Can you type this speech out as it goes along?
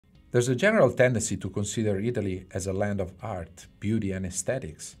There's a general tendency to consider Italy as a land of art, beauty, and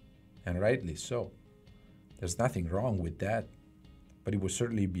aesthetics, and rightly so. There's nothing wrong with that, but it would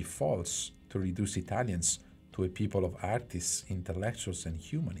certainly be false to reduce Italians to a people of artists, intellectuals, and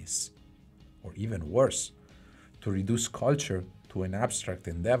humanists, or even worse, to reduce culture to an abstract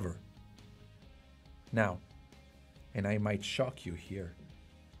endeavor. Now, and I might shock you here,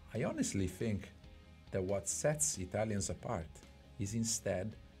 I honestly think that what sets Italians apart is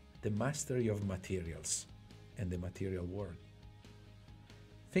instead the mastery of materials and the material world.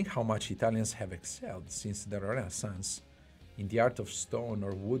 Think how much Italians have excelled since the Renaissance in the art of stone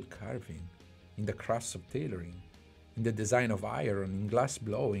or wood carving, in the crafts of tailoring, in the design of iron, in glass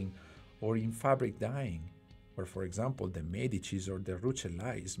blowing, or in fabric dyeing, where, for example, the Medicis or the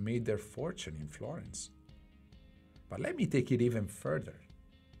Rucellais made their fortune in Florence. But let me take it even further.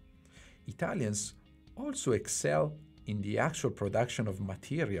 Italians also excel in the actual production of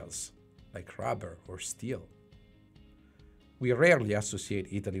materials like rubber or steel. We rarely associate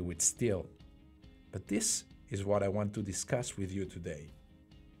Italy with steel, but this is what I want to discuss with you today.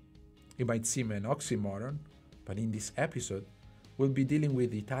 It might seem an oxymoron, but in this episode, we'll be dealing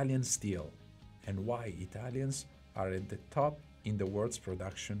with Italian steel and why Italians are at the top in the world's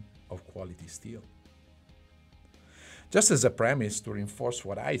production of quality steel. Just as a premise to reinforce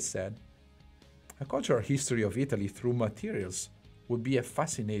what I said, a cultural history of Italy through materials would be a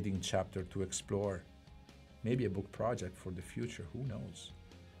fascinating chapter to explore. Maybe a book project for the future, who knows?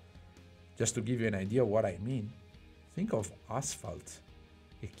 Just to give you an idea of what I mean, think of asphalt,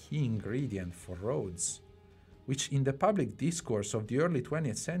 a key ingredient for roads, which in the public discourse of the early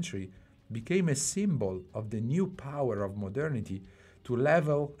 20th century became a symbol of the new power of modernity to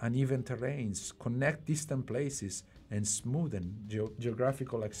level uneven terrains, connect distant places, and smoothen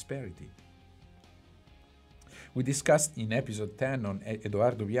geographical asperity. We discussed in episode 10 on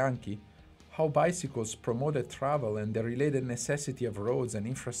Edoardo Bianchi how bicycles promoted travel and the related necessity of roads and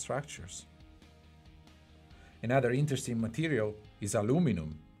infrastructures. Another interesting material is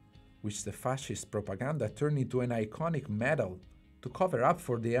aluminum, which the fascist propaganda turned into an iconic metal to cover up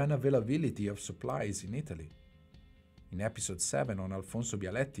for the unavailability of supplies in Italy. In episode 7 on Alfonso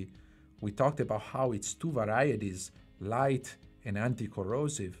Bialetti, we talked about how its two varieties, light and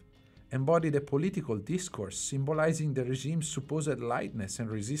anti-corrosive, embodied a political discourse symbolizing the regime's supposed lightness and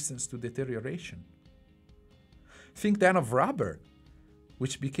resistance to deterioration. Think then of rubber,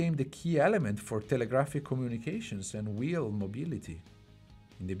 which became the key element for telegraphic communications and wheel mobility.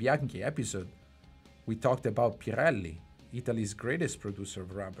 In the Bianchi episode, we talked about Pirelli, Italy's greatest producer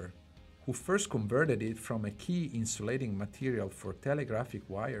of rubber, who first converted it from a key insulating material for telegraphic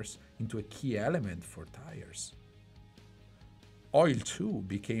wires into a key element for tires. Oil, too,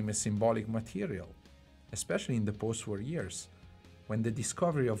 became a symbolic material, especially in the post-war years, when the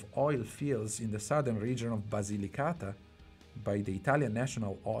discovery of oil fields in the southern region of Basilicata by the Italian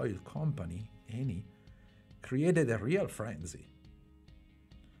National Oil Company, Eni, created a real frenzy.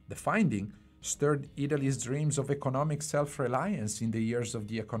 The finding stirred Italy's dreams of economic self-reliance in the years of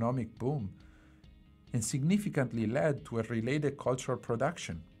the economic boom and significantly led to a related cultural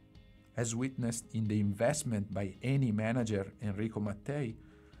production, as witnessed in the investment by Eni manager Enrico Mattei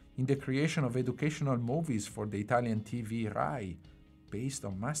in the creation of educational movies for the Italian TV Rai, based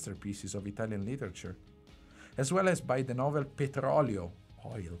on masterpieces of Italian literature, as well as by the novel Petrolio,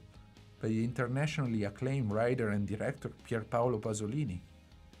 Oil, by the internationally acclaimed writer and director Pierpaolo Pasolini,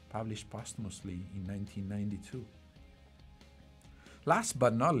 published posthumously in 1992. Last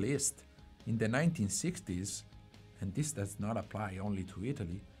but not least, in the 1960s, and this does not apply only to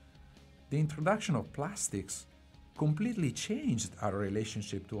Italy, the introduction of plastics completely changed our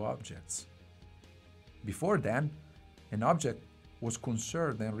relationship to objects. Before then, an object was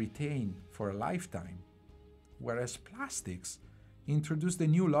conserved and retained for a lifetime, whereas plastics introduced the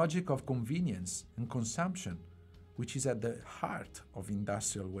new logic of convenience and consumption, which is at the heart of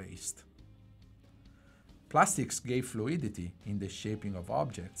industrial waste. Plastics gave fluidity in the shaping of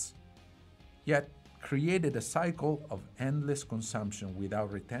objects, yet created a cycle of endless consumption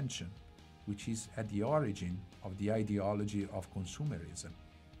without retention, which is at the origin of the ideology of consumerism.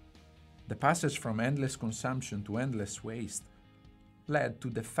 The passage from endless consumption to endless waste led to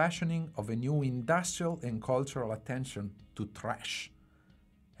the fashioning of a new industrial and cultural attention to trash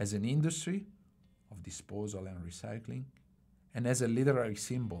as an industry of disposal and recycling, and as a literary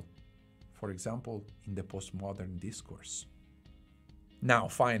symbol, for example, in the postmodern discourse. Now,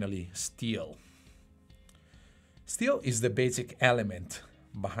 finally, steel. Steel is the basic element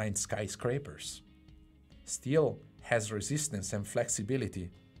behind skyscrapers. Steel has resistance and flexibility,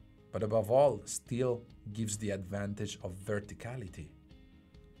 but above all, steel gives the advantage of verticality.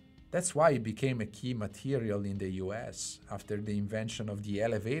 That's why it became a key material in the US after the invention of the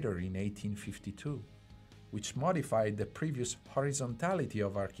elevator in 1852, which modified the previous horizontality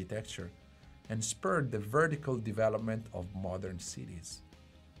of architecture and spurred the vertical development of modern cities.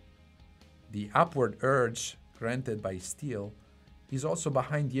 The upward urge granted by steel is also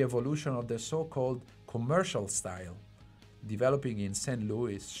behind the evolution of the so-called commercial style, developing in St.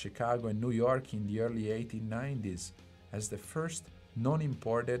 Louis, Chicago, and New York in the early 1890s as the first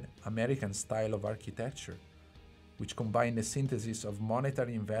non-imported American style of architecture, which combined the synthesis of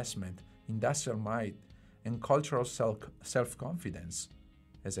monetary investment, industrial might, and cultural self-confidence,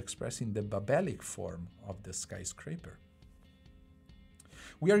 as expressed in the Babelic form of the skyscraper.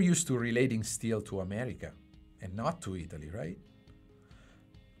 We are used to relating steel to America, and not to Italy, right?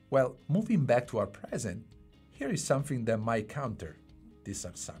 Well, moving back to our present, here is something that might counter this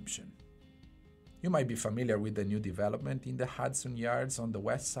assumption. You might be familiar with the new development in the Hudson Yards on the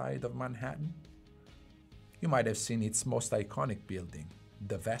west side of Manhattan. You might have seen its most iconic building,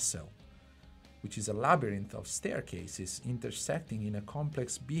 the Vessel, which is a labyrinth of staircases intersecting in a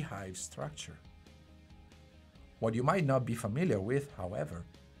complex beehive structure. What you might not be familiar with, however,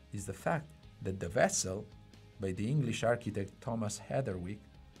 is the fact that the Vessel, by the English architect Thomas Heatherwick,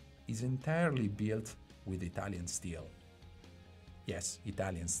 is entirely built with Italian steel. Yes,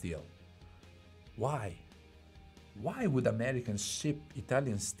 Italian steel. Why? Why would Americans ship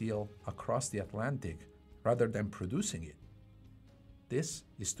Italian steel across the Atlantic rather than producing it? This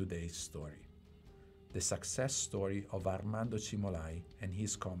is today's story. The success story of Armando Cimolai and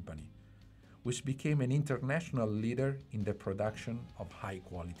his company, which became an international leader in the production of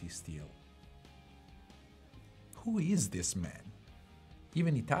high-quality steel. Who is this man?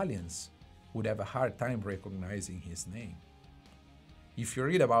 Even Italians would have a hard time recognizing his name. If you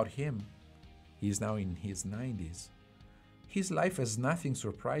read about him, he is now in his 90s. His life has nothing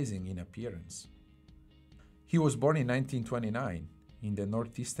surprising in appearance. He was born in 1929 in the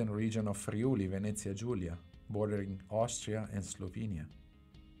northeastern region of Friuli, Venezia Giulia, bordering Austria and Slovenia.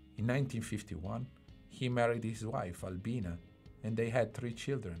 In 1951, he married his wife, Albina, and they had 3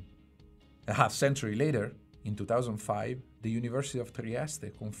 children. A half-century later, in 2005, the University of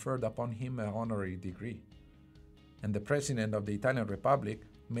Trieste conferred upon him an honorary degree, and the President of the Italian Republic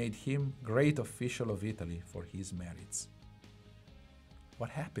made him Great Official of Italy for his merits. What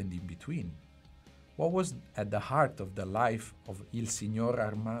happened in between? What was at the heart of the life of Il Signor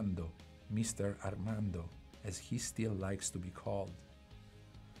Armando, Mr. Armando, as he still likes to be called?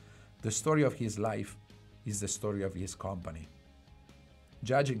 The story of his life is the story of his company.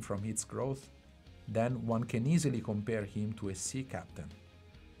 Judging from its growth, then one can easily compare him to a sea captain,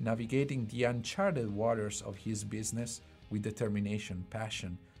 navigating the uncharted waters of his business with determination,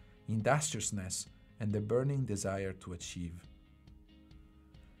 passion, industriousness, and the burning desire to achieve.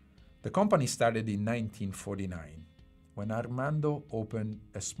 The company started in 1949, when Armando opened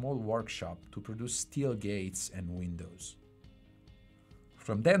a small workshop to produce steel gates and windows.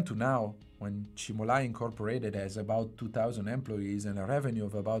 From then to now, when Cimolai Incorporated has about 2,000 employees and a revenue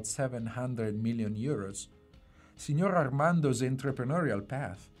of about 700 million euros, Signor Armando's entrepreneurial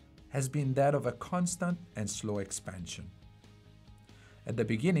path has been that of a constant and slow expansion. At the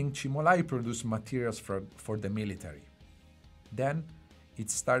beginning, Cimolai produced materials for the military. Then, it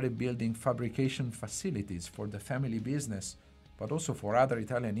started building fabrication facilities for the family business, but also for other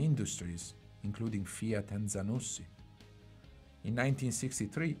Italian industries, including Fiat and Zanussi. In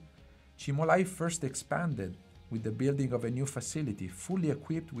 1963, Cimolai first expanded with the building of a new facility fully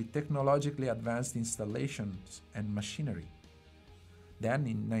equipped with technologically advanced installations and machinery. Then,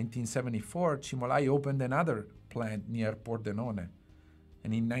 in 1974, Cimolai opened another plant near Pordenone,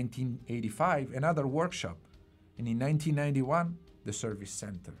 and in 1985, another workshop, and in 1991, the service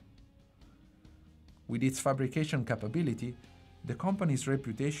center. With its fabrication capability, the company's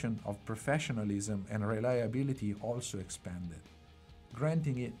reputation of professionalism and reliability also expanded,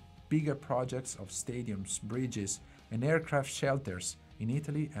 granting it bigger projects of stadiums, bridges, and aircraft shelters in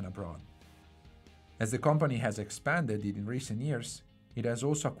Italy and abroad. As the company has expanded in recent years, it has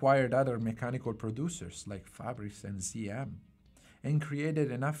also acquired other mechanical producers like Fabris and ZM, and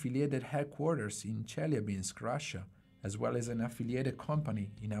created an affiliated headquarters in Chelyabinsk, Russia, as well as an affiliated company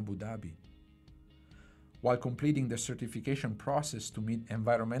in Abu Dhabi. While completing the certification process to meet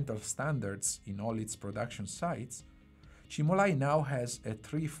environmental standards in all its production sites, Cimolai now has a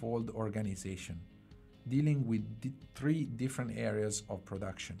threefold organization, dealing with 3 different areas of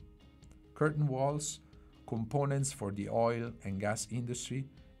production: curtain walls, components for the oil and gas industry,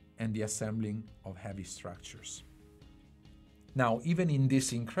 and the assembling of heavy structures. Now, even in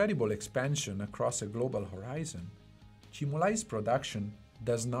this incredible expansion across a global horizon, Cimolai's production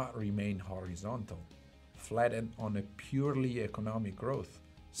does not remain horizontal, flattened on a purely economic growth,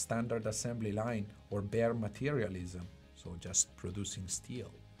 standard assembly line, or bare materialism, so just producing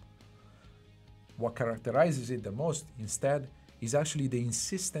steel. What characterizes it the most, instead, is actually the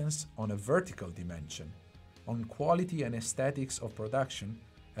insistence on a vertical dimension, on quality and aesthetics of production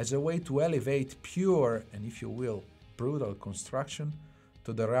as a way to elevate pure and, if you will, brutal construction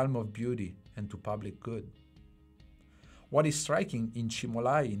to the realm of beauty and to public good. What is striking in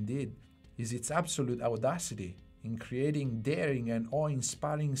Cimolai, indeed, is its absolute audacity in creating daring and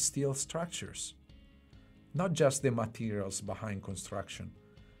awe-inspiring steel structures. Not just the materials behind construction,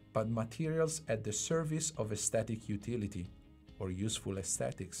 but materials at the service of aesthetic utility or useful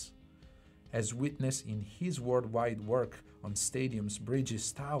aesthetics, as witnessed in his worldwide work on stadiums,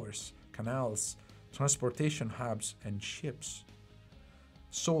 bridges, towers, canals, transportation hubs, and ships.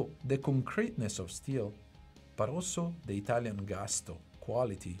 So the concreteness of steel, but also the Italian gusto,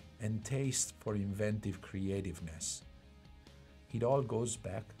 quality, and taste for inventive creativeness. It all goes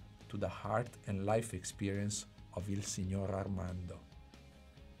back to the heart and life experience of Il Signor Armando.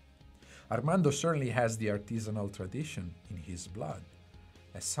 Armando certainly has the artisanal tradition in his blood,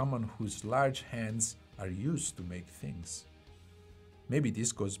 as someone whose large hands are used to make things. Maybe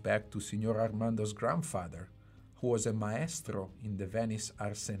this goes back to Signor Armando's grandfather, who was a maestro in the Venice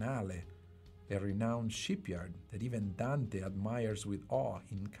Arsenale, a renowned shipyard that even Dante admires with awe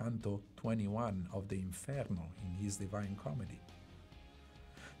in Canto 21 of the Inferno in his Divine Comedy.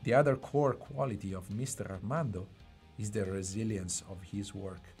 The other core quality of Mr. Armando is the resilience of his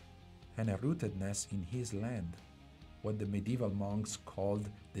work and a rootedness in his land, what the medieval monks called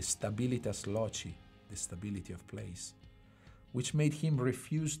the stabilitas loci, the stability of place, which made him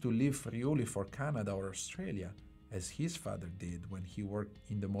refuse to leave Friuli for Canada or Australia, as his father did when he worked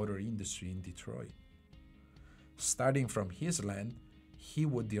in the motor industry in Detroit. Starting from his land, he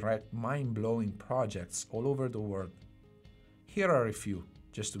would direct mind-blowing projects all over the world. Here are a few,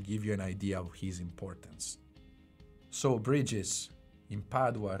 just to give you an idea of his importance. So bridges in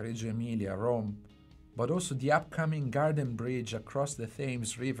Padua, Reggio Emilia, Rome, but also the upcoming Garden Bridge across the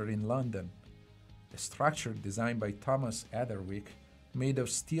Thames River in London, a structure designed by Thomas Etherwick, made of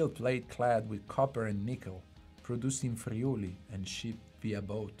steel plate clad with copper and nickel, produced in Friuli and shipped via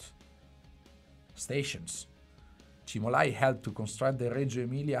boat. Stations. Cimolai helped to construct the Reggio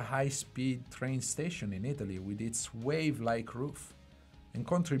Emilia high-speed train station in Italy with its wave-like roof, and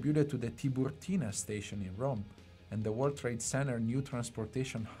contributed to the Tiburtina station in Rome and the World Trade Center new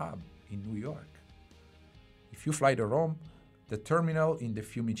transportation hub in New York. If you fly to Rome, the terminal in the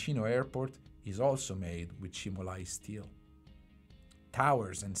Fiumicino airport is also made with Cimolai steel.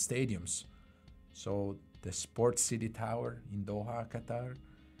 Towers and stadiums, so the Sports City Tower in Doha, Qatar,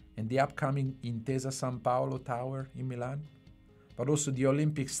 and the upcoming Intesa San Paolo Tower in Milan, but also the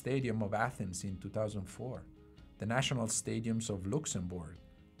Olympic Stadium of Athens in 2004, the national stadiums of Luxembourg,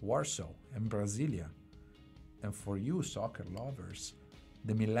 Warsaw, and Brasilia, and for you soccer lovers,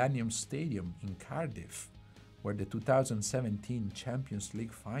 the Millennium Stadium in Cardiff, where the 2017 Champions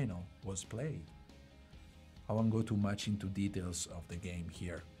League final was played. I won't go too much into details of the game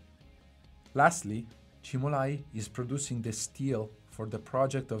here. Lastly, Cimolai is producing the steel for the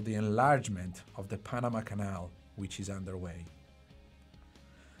project of the enlargement of the Panama Canal, which is underway.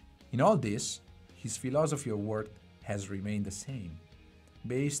 In all this, his philosophy of work has remained the same,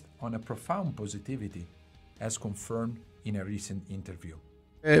 based on a profound positivity, as confirmed in a recent interview.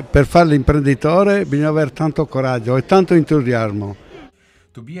 Per fare l'imprenditore bisogna avere tanto coraggio e tanto entusiasmo.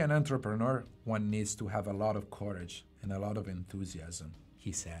 To be an entrepreneur, one needs to have a lot of courage and a lot of enthusiasm,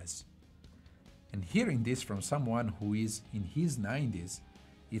 he says. And hearing this from someone who is in his 90s,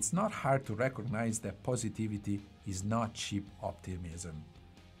 it's not hard to recognize that positivity is not cheap optimism,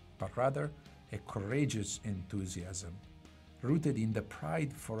 but rather a courageous enthusiasm, rooted in the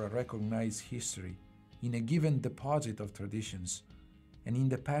pride for a recognized history, in a given deposit of traditions, and in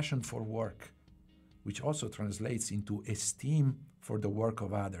the passion for work, which also translates into esteem for the work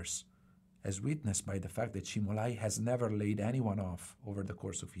of others, as witnessed by the fact that Cimolai has never laid anyone off over the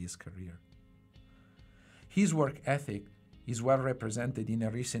course of his career. His work ethic is well represented in a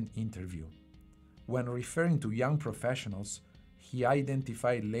recent interview. When referring to young professionals, he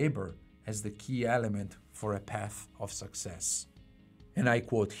identified labor as the key element for a path of success. And I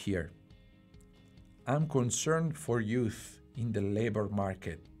quote here, "I'm concerned for youth in the labor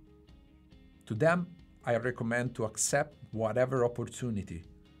market. To them, I recommend to accept whatever opportunity,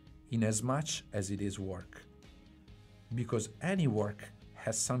 in as much as it is work. Because any work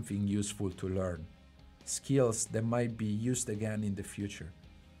has something useful to learn, skills that might be used again in the future.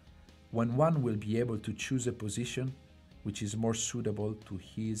 When one will be able to choose a position, which is more suitable to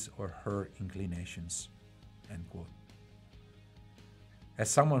his or her inclinations." End quote. As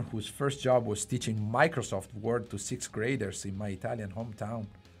someone whose first job was teaching Microsoft Word to sixth graders in my Italian hometown,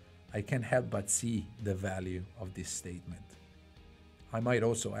 I can't help but see the value of this statement. I might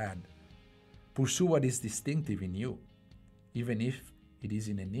also add, pursue what is distinctive in you, even if it is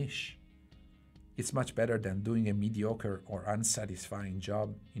in a niche. It's much better than doing a mediocre or unsatisfying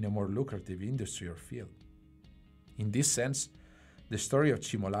job in a more lucrative industry or field. In this sense, the story of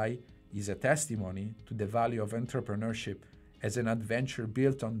Cimolai is a testimony to the value of entrepreneurship as an adventure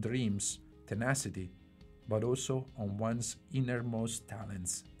built on dreams, tenacity, but also on one's innermost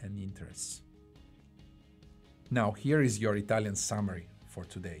talents and interests. Now, here is your Italian summary for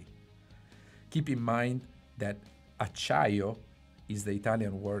today. Keep in mind that acciaio is the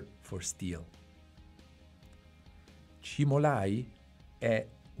Italian word for steel. Cimolai è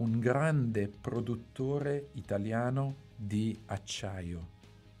un grande produttore italiano di acciaio.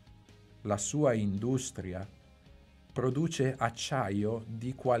 La sua industria produce acciaio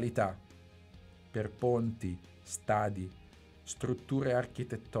di qualità per ponti, stadi, strutture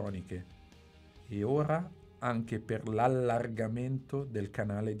architettoniche e ora anche per l'allargamento del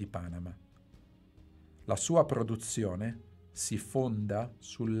canale di Panama. La sua produzione si fonda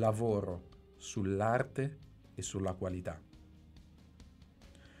sul lavoro, sull'arte e sulla qualità.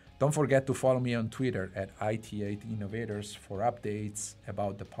 Don't forget to follow me on Twitter at IT8 Innovators for updates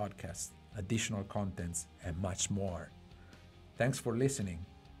about the podcast, additional contents, and much more. Thanks for listening.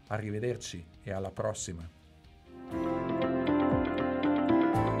 Arrivederci e alla prossima.